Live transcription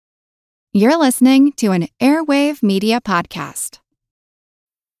You're listening to an Airwave Media Podcast.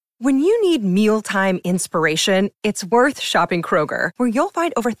 When you need mealtime inspiration, it's worth shopping Kroger, where you'll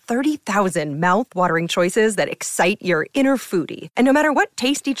find over 30,000 mouth-watering choices that excite your inner foodie. And no matter what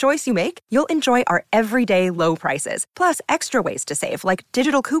tasty choice you make, you'll enjoy our everyday low prices, plus extra ways to save, like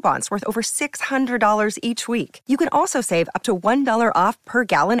digital coupons worth over $600 each week. You can also save up to $1 off per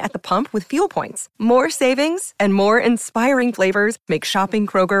gallon at the pump with fuel points. More savings and more inspiring flavors make shopping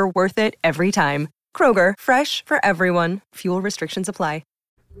Kroger worth it every time. Kroger, fresh for everyone. Fuel restrictions apply.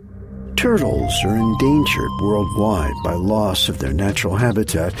 Turtles are endangered worldwide by loss of their natural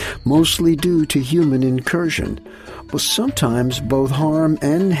habitat, mostly due to human incursion. But sometimes both harm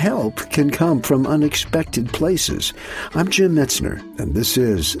and help can come from unexpected places. I'm Jim Metzner, and this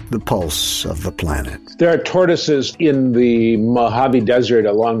is The Pulse of the Planet. There are tortoises in the Mojave Desert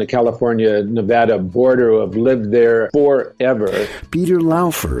along the California-Nevada border who have lived there forever. Peter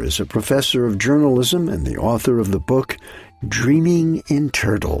Laufer is a professor of journalism and the author of the book Dreaming in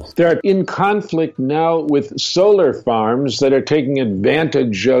Turtle. They're in conflict now with solar farms that are taking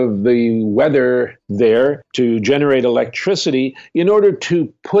advantage of the weather there to generate electricity in order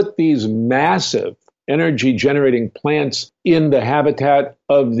to put these massive energy-generating plants in the habitat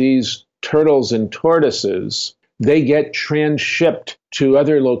of these turtles and tortoises. They get transshipped to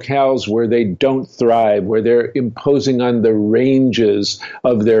other locales where they don't thrive, where they're imposing on the ranges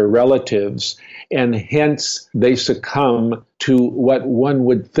of their relatives, and hence they succumb to what one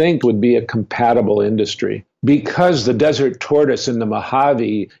would think would be a compatible industry. Because the desert tortoise in the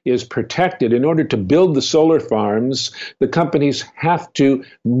Mojave is protected, in order to build the solar farms, the companies have to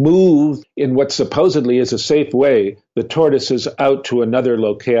move in what supposedly is a safe way the tortoises out to another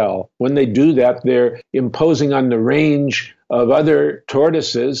locale. When they do that, they're imposing on the range of other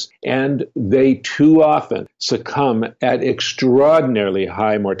tortoises, and they too often succumb at extraordinarily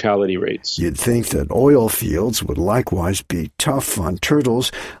high mortality rates. You'd think that oil fields would likewise be tough on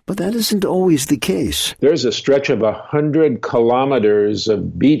turtles, but that isn't always the case. There's a stretch of 100 kilometers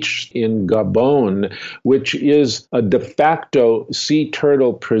of beach in Gabon, which is a de facto sea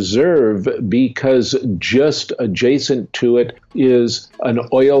turtle preserve because just adjacent to it is an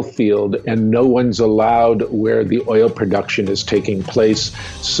oil field, and no one's allowed where the oil production is taking place.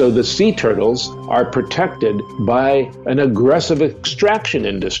 So the sea turtles are protected by an aggressive extraction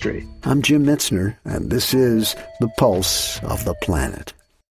industry. I'm Jim Metzner, and this is The Pulse of the Planet.